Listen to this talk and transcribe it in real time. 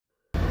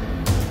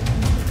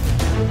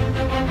Hi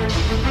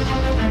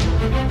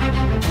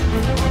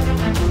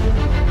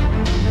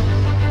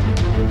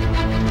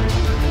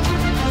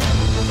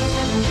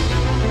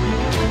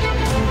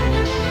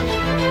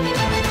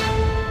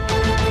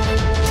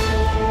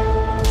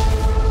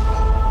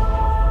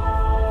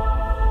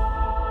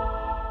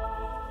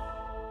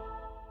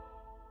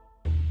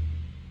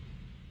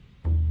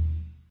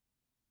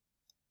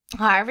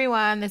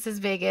everyone, this is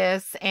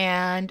Vegas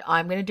and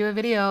I'm going to do a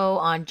video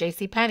on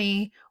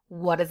JCPenney.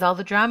 What is all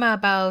the drama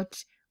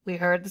about? We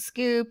heard the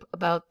scoop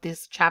about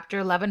this Chapter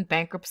 11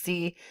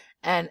 bankruptcy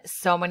and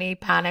so many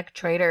panic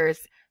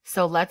traders.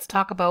 So let's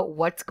talk about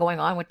what's going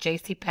on with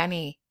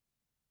JCPenney.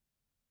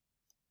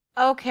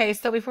 Okay,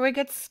 so before we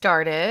get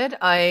started,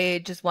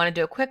 I just want to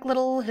do a quick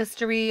little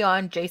history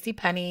on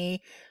JCPenney.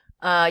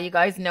 You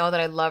guys know that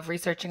I love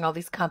researching all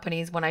these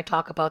companies when I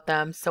talk about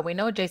them. So we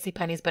know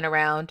JCPenney's been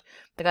around.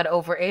 They got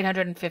over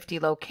 850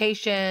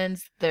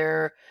 locations.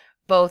 They're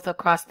both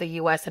across the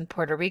US and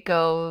Puerto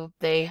Rico.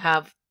 They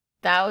have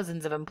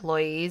thousands of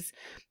employees.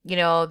 You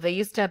know, they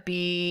used to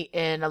be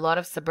in a lot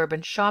of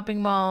suburban shopping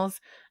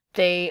malls.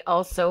 They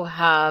also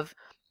have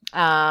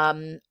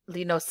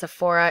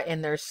Sephora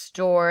in their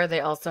store.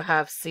 They also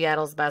have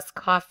Seattle's Best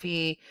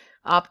Coffee,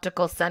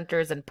 optical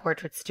centers, and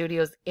portrait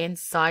studios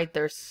inside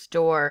their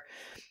store.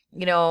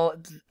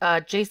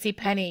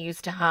 JCPenney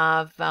used to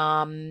have,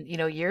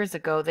 years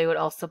ago, they would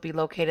also be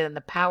located in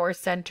the power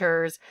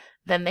centers.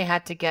 Then they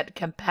had to get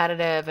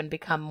competitive and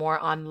become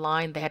more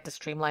online. They had to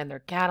streamline their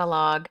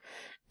catalog.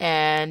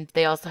 And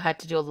they also had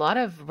to do a lot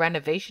of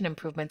renovation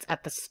improvements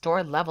at the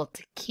store level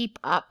to keep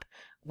up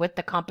with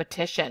the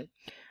competition.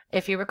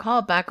 If you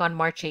recall, back on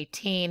March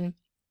 18,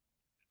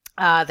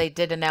 they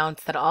did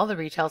announce that all the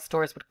retail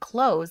stores would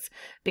close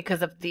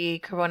because of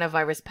the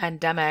coronavirus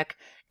pandemic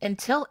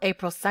until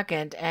April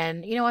 2nd.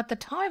 And, at the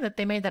time that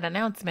they made that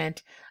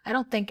announcement, I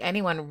don't think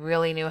anyone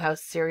really knew how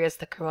serious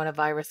the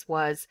coronavirus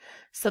was.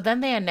 So then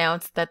they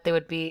announced that there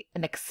would be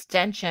an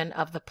extension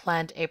of the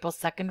planned April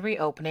 2nd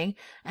reopening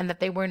and that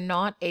they were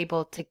not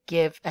able to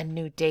give a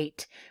new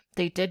date.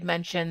 They did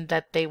mention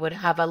that they would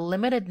have a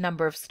limited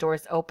number of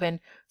stores open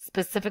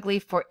specifically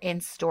for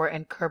in-store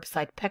and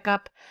curbside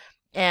pickup.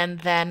 And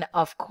then,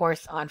 of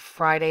course, on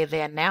Friday,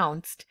 they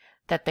announced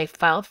that they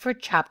filed for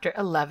Chapter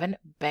 11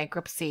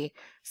 bankruptcy.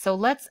 So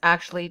let's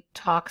actually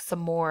talk some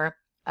more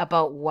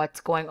about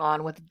what's going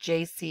on with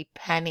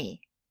JCPenney.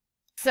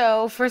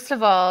 So first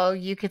of all,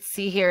 you could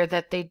see here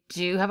that they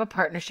do have a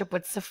partnership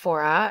with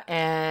Sephora,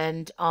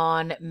 and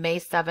on May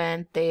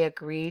 7th, they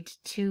agreed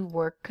to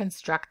work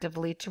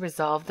constructively to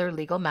resolve their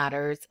legal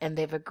matters, and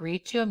they've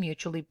agreed to a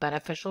mutually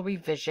beneficial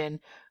revision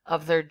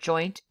of their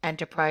joint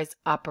enterprise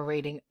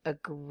operating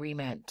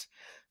agreement.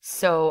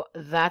 So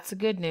that's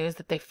good news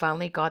that they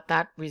finally got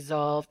that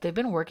resolved. They've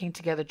been working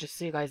together, just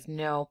so you guys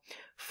know,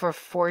 for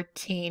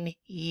 14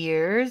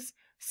 years.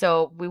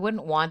 So we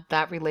wouldn't want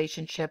that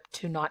relationship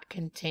to not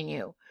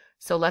continue.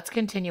 So let's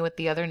continue with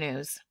the other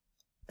news.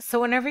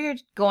 So whenever you're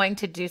going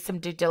to do some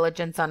due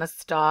diligence on a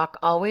stock,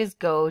 always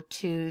go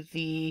to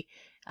the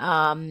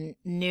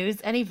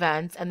news and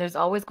events, and there's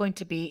always going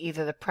to be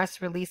either the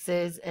press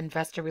releases,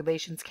 investor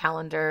relations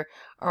calendar,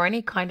 or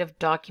any kind of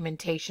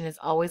documentation is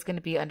always going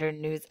to be under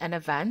news and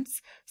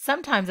events.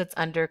 Sometimes it's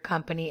under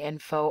company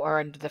info or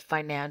under the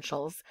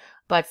financials,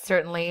 but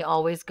certainly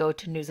always go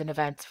to news and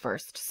events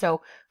first.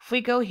 So if we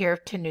go here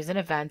to news and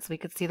events, we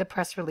could see the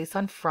press release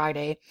on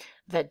Friday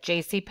that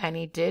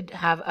JCPenney did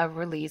have a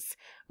release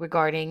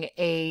regarding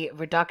a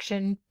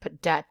reduction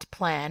debt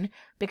plan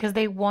because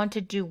they want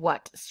to do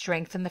what?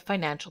 Strengthen the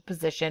financial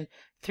position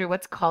through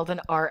what's called an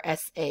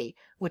RSA,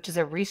 which is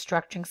a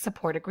restructuring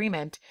support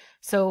agreement.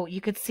 So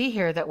you could see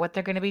here that what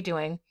they're going to be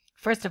doing,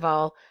 first of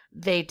all,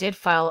 they did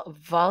file a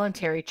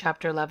voluntary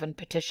Chapter 11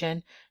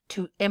 petition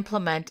to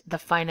implement the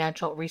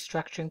financial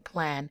restructuring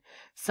plan.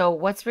 So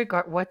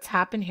what's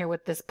happened here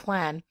with this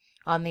plan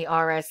on the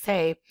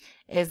RSA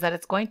is that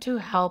it's going to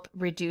help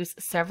reduce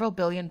several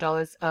 $billion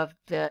of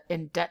the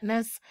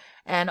indebtedness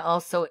and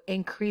also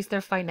increase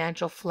their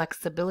financial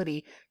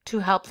flexibility to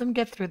help them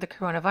get through the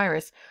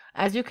coronavirus.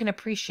 As you can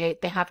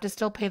appreciate, they have to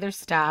still pay their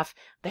staff,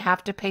 they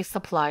have to pay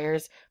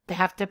suppliers, they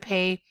have to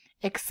pay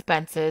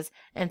expenses,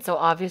 and so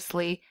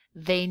obviously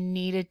they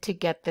needed to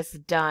get this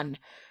done.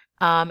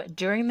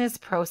 During this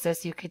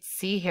process, you could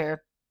see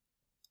here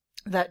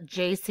that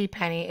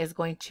JCPenney is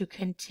going to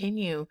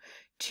continue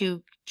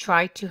to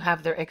try to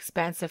have their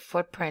expansive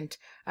footprint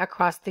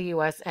across the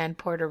US and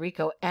Puerto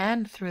Rico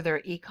and through their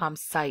e-com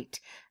site.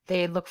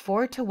 They look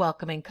forward to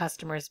welcoming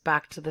customers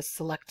back to the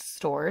select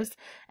stores,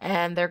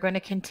 and they're going to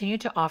continue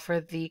to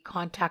offer the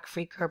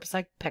contact-free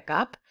curbside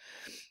pickup.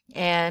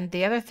 And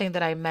the other thing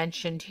that I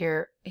mentioned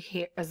here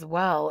as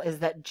well is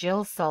that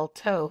Jill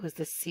Salto, who's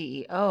the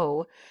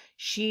CEO,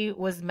 she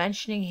was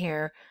mentioning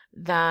here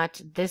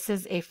that this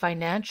is a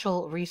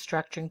financial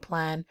restructuring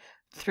plan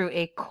through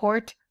a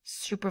court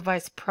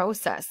supervised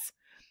process,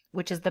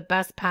 which is the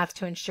best path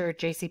to ensure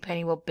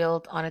JCPenney will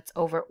build on its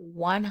over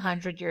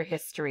 100-year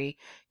history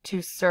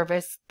to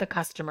service the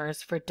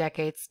customers for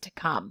decades to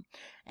come.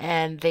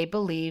 And they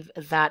believe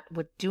that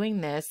with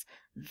doing this,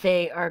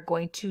 they are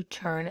going to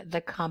turn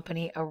the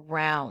company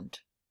around.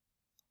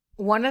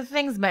 One of the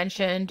things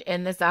mentioned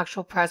in this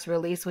actual press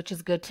release, which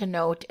is good to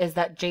note, is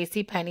that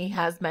JCPenney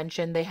has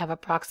mentioned they have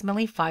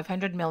approximately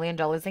 $500 million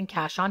in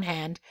cash on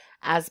hand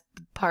as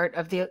part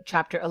of the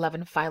Chapter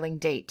 11 filing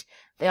date.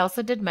 They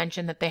also did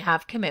mention that they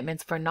have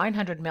commitments for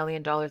 $900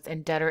 million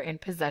in debtor in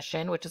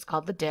possession, which is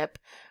called the DIP,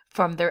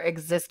 from their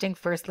existing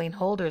first lien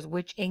holders,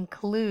 which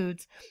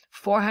includes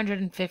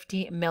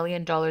 $450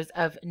 million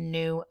of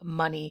new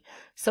money.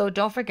 So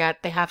don't forget,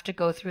 they have to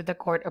go through the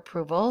court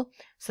approval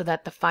so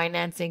that the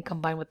financing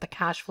combined with the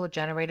cash flow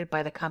generated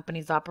by the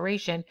company's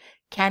operation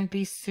can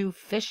be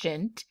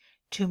sufficient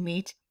to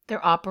meet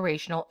their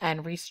operational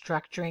and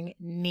restructuring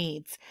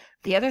needs.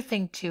 The other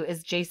thing too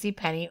is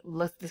JCPenney,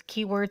 look the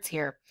keywords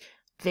here.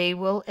 They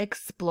will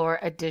explore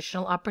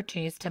additional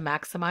opportunities to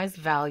maximize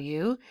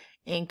value,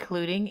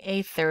 including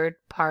a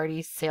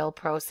third-party sale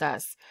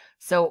process.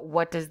 So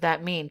what does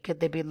that mean? Could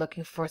they be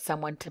looking for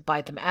someone to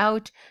buy them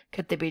out?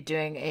 Could they be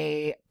doing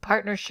a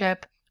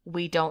partnership?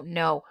 We don't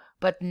know,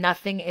 but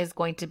nothing is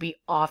going to be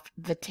off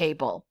the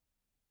table.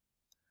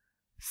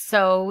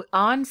 So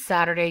on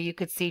Saturday, you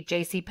could see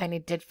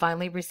JCPenney did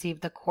finally receive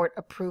the court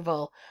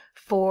approval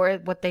for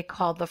what they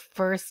call the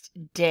first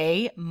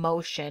day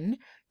motion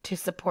to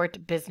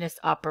support business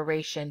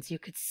operations. You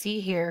could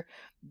see here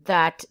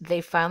that they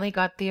finally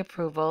got the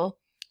approval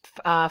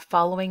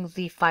following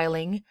the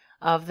filing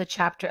of the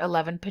Chapter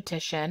 11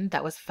 petition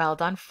that was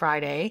filed on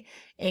Friday,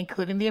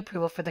 including the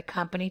approval for the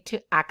company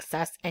to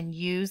access and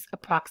use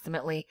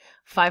approximately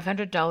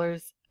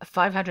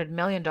 $500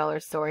 million,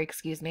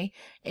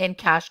 in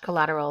cash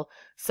collateral.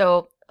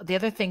 So the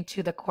other thing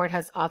too, the court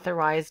has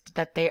authorized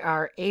that they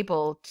are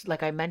able to,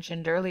 like I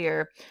mentioned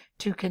earlier,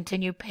 to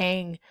continue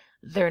paying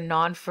their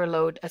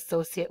non-furloughed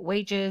associate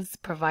wages,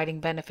 providing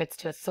benefits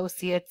to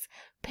associates,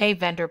 pay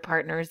vendor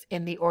partners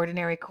in the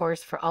ordinary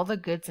course for all the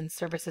goods and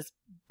services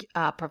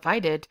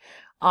provided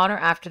on or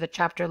after the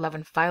Chapter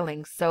 11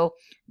 filing. So,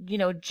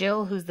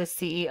 Jill, who's the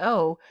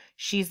CEO,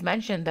 she's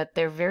mentioned that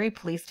they're very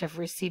pleased to have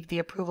received the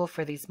approval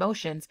for these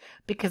motions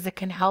because it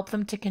can help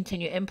them to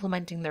continue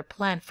implementing their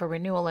plan for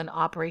renewal and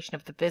operation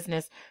of the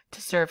business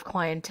to serve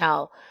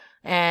clientele.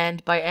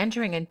 And by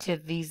entering into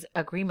these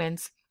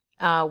agreements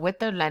with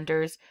their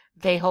lenders,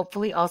 they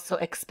hopefully also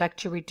expect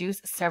to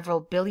reduce several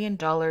billion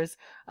dollars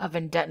of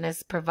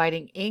indebtedness,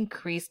 providing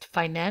increased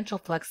financial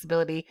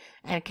flexibility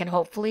and can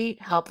hopefully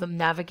help them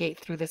navigate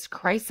through this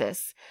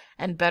crisis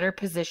and better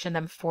position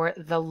them for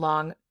the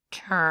long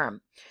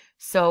term.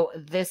 So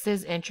this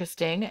is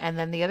interesting. And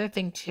then the other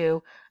thing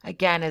too,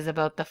 again, is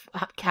about the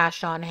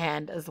cash on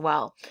hand as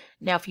well.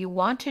 Now, if you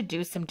want to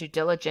do some due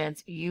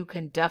diligence, you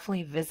can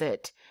definitely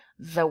visit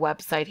the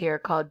website here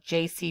called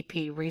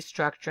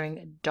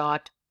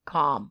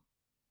jcprestructuring.com.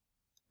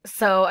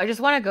 So I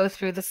just want to go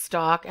through the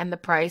stock and the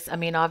price. I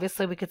mean,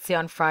 obviously we could see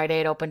on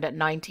Friday it opened at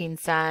 19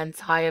 cents.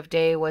 High of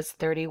day was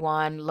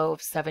 31, low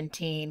of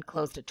 17,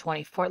 closed at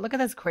 24. Look at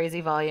this crazy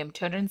volume,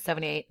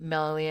 278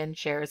 million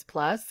shares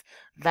plus.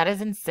 That is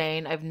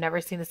insane. I've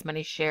never seen this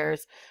many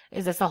shares.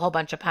 Is this a whole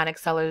bunch of panic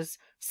sellers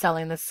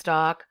selling the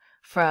stock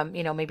from,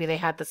 maybe they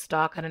had the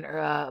stock at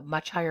a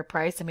much higher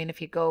price? I mean,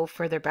 if you go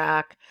further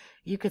back,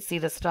 you could see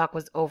the stock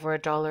was over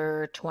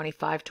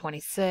 $1.25,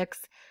 26.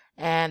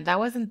 And that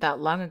wasn't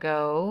that long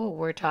ago.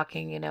 We're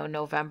talking,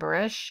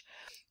 November-ish.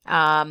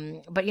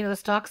 But the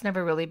stock's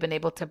never really been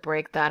able to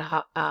break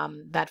that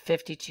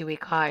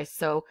 52-week high.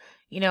 So,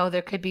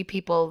 there could be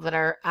people that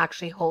are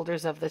actually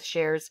holders of the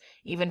shares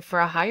even for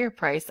a higher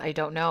price. I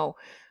don't know.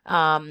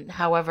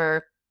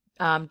 However,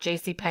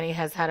 JCPenney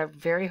has had a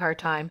very hard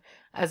time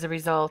as a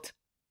result.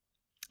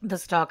 The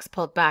stock's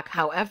pulled back.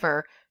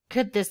 However,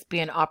 could this be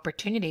an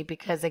opportunity?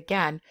 Because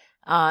again,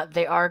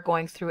 they are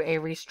going through a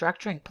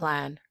restructuring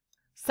plan.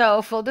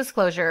 So full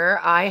disclosure,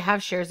 I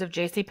have shares of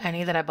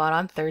JCPenney that I bought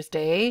on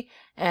Thursday,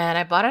 and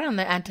I bought it on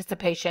the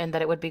anticipation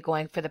that it would be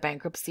going for the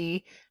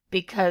bankruptcy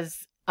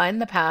because in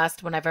the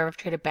past, when I've ever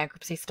traded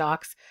bankruptcy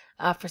stocks,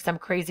 for some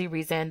crazy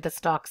reason, the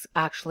stocks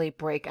actually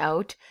break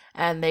out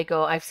and they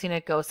go, I've seen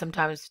it go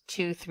sometimes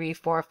 2, 3,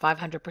 4,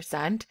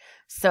 500%.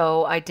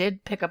 So I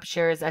did pick up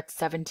shares at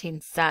 17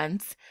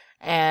 cents.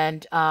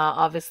 And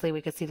obviously,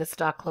 we could see the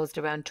stock closed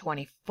around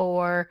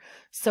 24.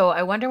 So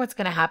I wonder what's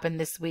going to happen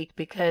this week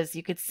because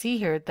you could see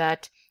here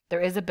that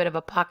there is a bit of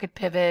a pocket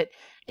pivot.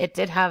 It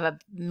did have a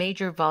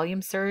major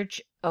volume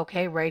surge,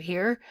 okay, right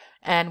here.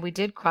 And we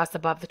did cross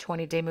above the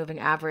 20-day moving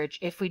average.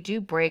 If we do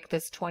break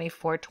this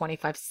 24,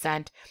 25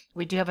 cent,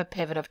 we do have a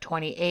pivot of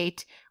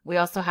 28. We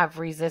also have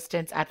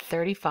resistance at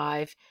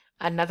 35,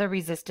 another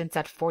resistance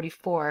at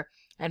 44.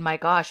 And my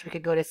gosh, we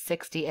could go to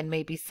 60 and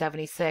maybe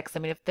 76. I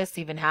mean, if this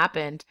even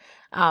happened,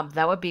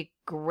 that would be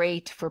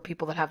great for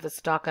people that have the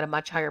stock at a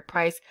much higher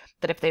price,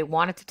 that if they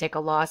wanted to take a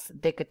loss,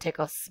 they could take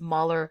a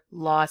smaller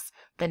loss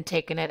than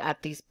taking it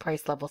at these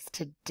price levels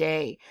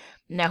today.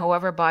 Now,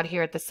 whoever bought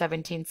here at the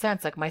 17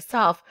 cents, like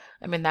myself,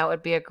 I mean, that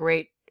would be a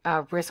great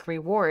risk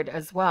reward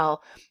as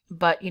well.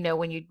 But,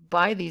 when you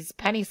buy these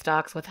penny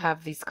stocks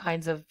have these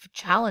kinds of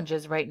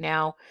challenges right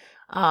now,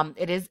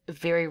 it is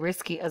very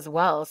risky as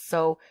well.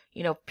 So,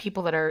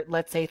 people that are,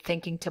 let's say,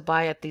 thinking to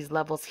buy at these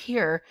levels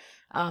here,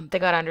 they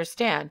got to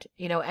understand,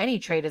 any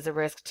trade is a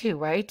risk too,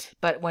 right?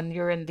 But when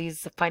you're in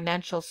these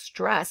financial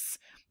stress,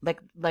 like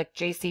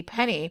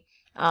JCPenney,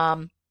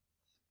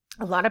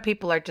 a lot of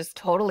people are just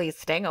totally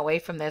staying away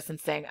from this and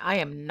saying, I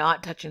am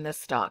not touching this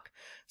stock.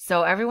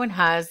 So everyone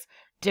has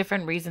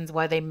different reasons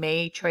why they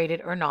may trade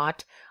it or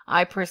not.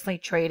 I personally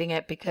trading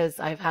it because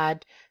I've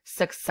had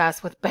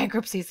success with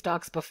bankruptcy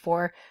stocks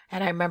before.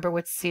 And I remember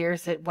with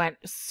Sears, it went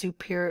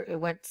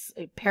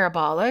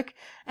parabolic.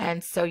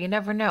 And so you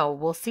never know.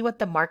 We'll see what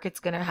the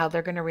market's how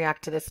they're going to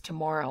react to this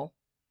tomorrow.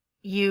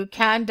 You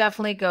can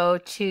definitely go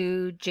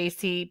to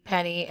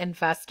JCPenney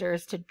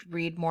Investors to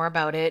read more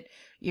about it.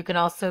 You can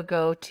also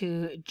go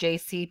to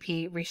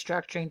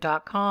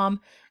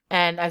jcprestructuring.com.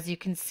 And as you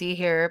can see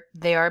here,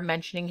 they are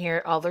mentioning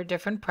here all their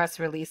different press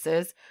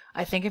releases.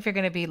 I think if you're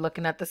going to be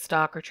looking at the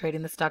stock or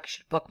trading the stock, you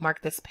should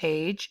bookmark this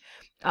page.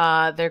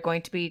 They're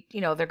going to be,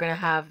 they're going to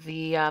have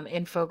the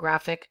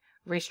infographic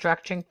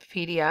restructuring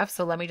PDF.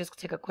 So let me just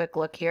take a quick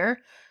look here.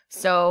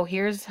 So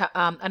here's,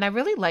 and I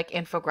really like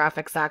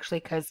infographics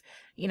actually, because,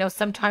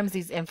 sometimes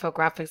these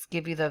infographics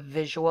give you the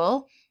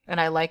visual, and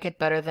I like it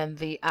better than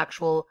the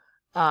actual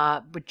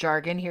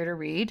jargon here to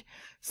read.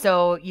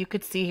 So you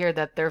could see here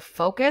that they're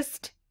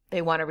focused.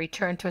 They want to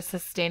return to a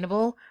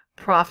sustainable,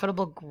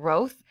 profitable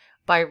growth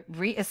by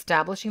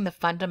reestablishing the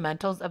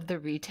fundamentals of the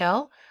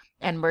retail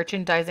and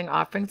merchandising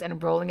offerings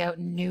and rolling out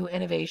new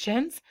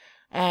innovations.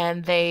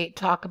 And they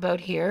talk about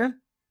here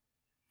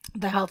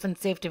the health and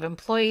safety of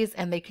employees,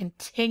 and they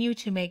continue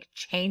to make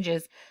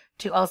changes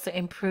to also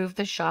improve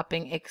the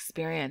shopping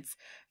experience.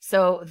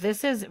 So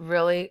this is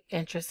really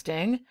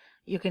interesting.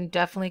 You can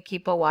definitely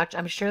keep a watch.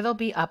 I'm sure they'll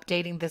be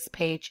updating this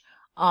page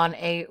on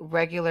a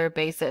regular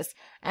basis.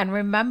 And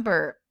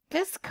remember,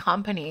 this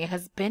company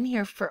has been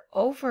here for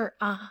over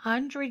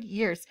 100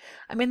 years.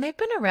 I mean, they've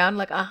been around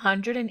like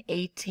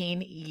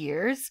 118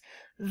 years.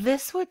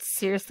 This would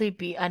seriously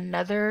be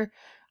another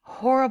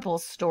horrible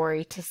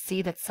story to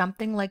see that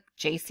something like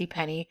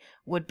JCPenney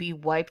would be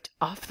wiped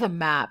off the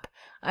map.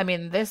 I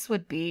mean, this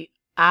would be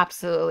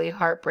absolutely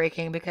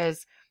heartbreaking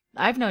because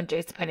I've known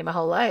JCPenney my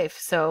whole life.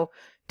 So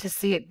to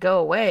see it go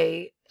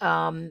away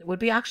would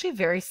be actually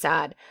very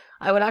sad.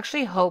 I would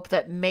actually hope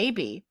that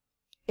maybe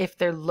if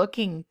they're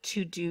looking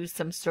to do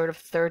some sort of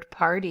third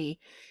party,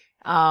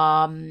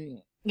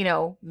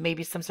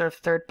 maybe some sort of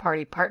third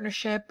party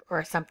partnership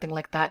or something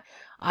like that,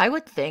 I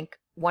would think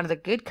one of the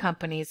good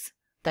companies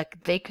that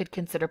they could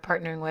consider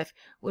partnering with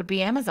would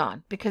be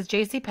Amazon, because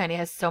JCPenney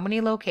has so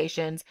many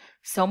locations,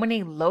 so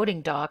many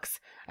loading docks.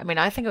 I mean,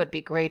 I think it would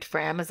be great for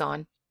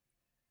Amazon.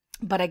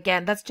 But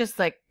again, that's just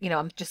like,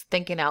 I'm just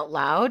thinking out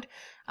loud.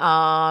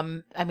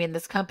 I mean,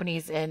 this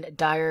company's in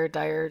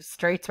dire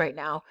straits right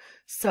now.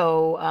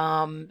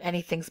 So,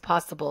 anything's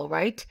possible,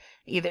 right?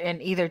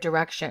 In either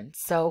direction.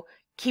 So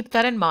keep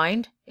that in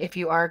mind if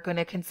you are going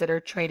to consider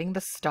trading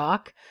the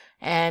stock,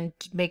 and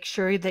make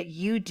sure that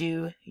you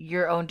do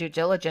your own due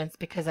diligence,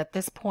 because at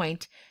this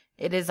point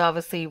it is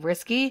obviously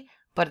risky,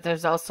 but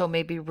there's also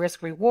maybe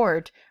risk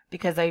reward,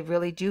 because I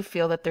really do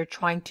feel that they're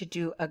trying to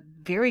do a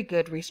very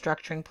good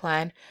restructuring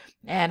plan,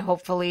 and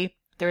hopefully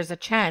there's a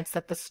chance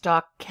that the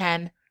stock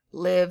can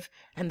live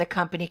and the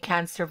company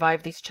can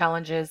survive these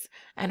challenges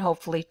and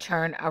hopefully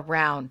turn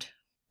around.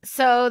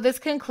 So this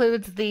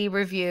concludes the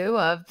review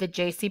of the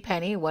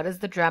JCPenney. What is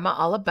the drama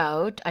all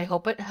about? I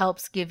hope it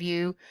helps give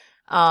you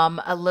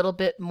a little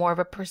bit more of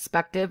a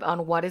perspective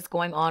on what is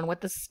going on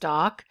with the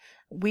stock.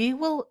 We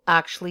will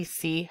actually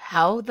see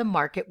how the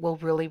market will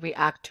really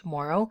react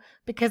tomorrow,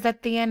 because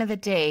at the end of the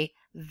day,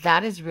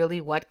 that is really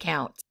what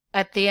counts.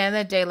 At the end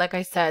of the day, like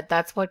I said,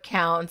 that's what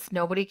counts.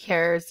 Nobody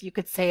cares. You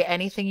could say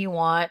anything you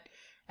want.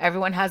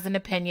 Everyone has an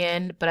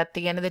opinion, but at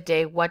the end of the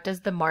day, what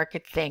does the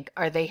market think?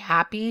 Are they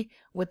happy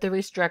with the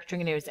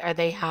restructuring news? Are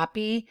they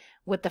happy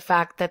with the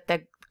fact that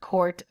the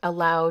court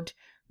allowed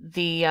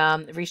the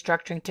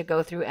restructuring to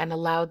go through and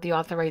allowed the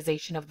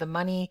authorization of the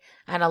money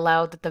and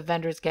allowed that the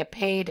vendors get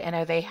paid? And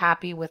are they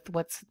happy with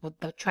with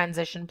the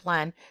transition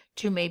plan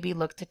to maybe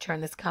look to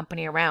turn this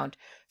company around?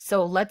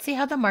 So let's see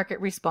how the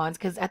market responds,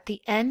 because at the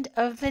end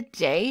of the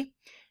day,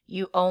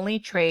 you only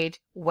trade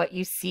what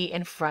you see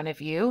in front of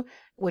you,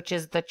 which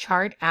is the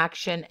chart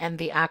action and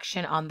the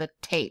action on the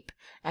tape.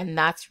 And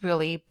that's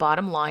really,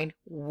 bottom line,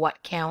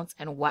 what counts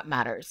and what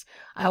matters.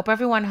 I hope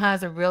everyone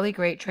has a really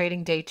great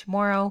trading day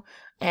tomorrow.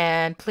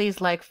 And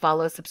please like,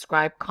 follow,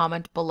 subscribe,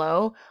 comment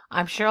below.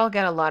 I'm sure I'll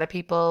get a lot of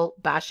people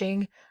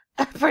bashing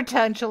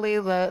potentially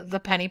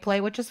the penny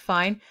play, which is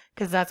fine,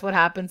 because that's what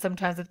happens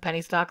sometimes with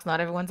penny stocks. Not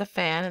everyone's a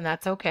fan, and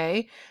that's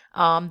okay.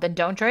 Then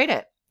don't trade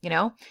it.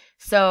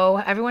 So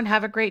everyone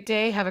have a great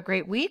day, have a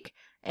great week,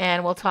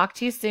 and we'll talk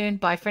to you soon.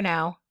 Bye for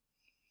now.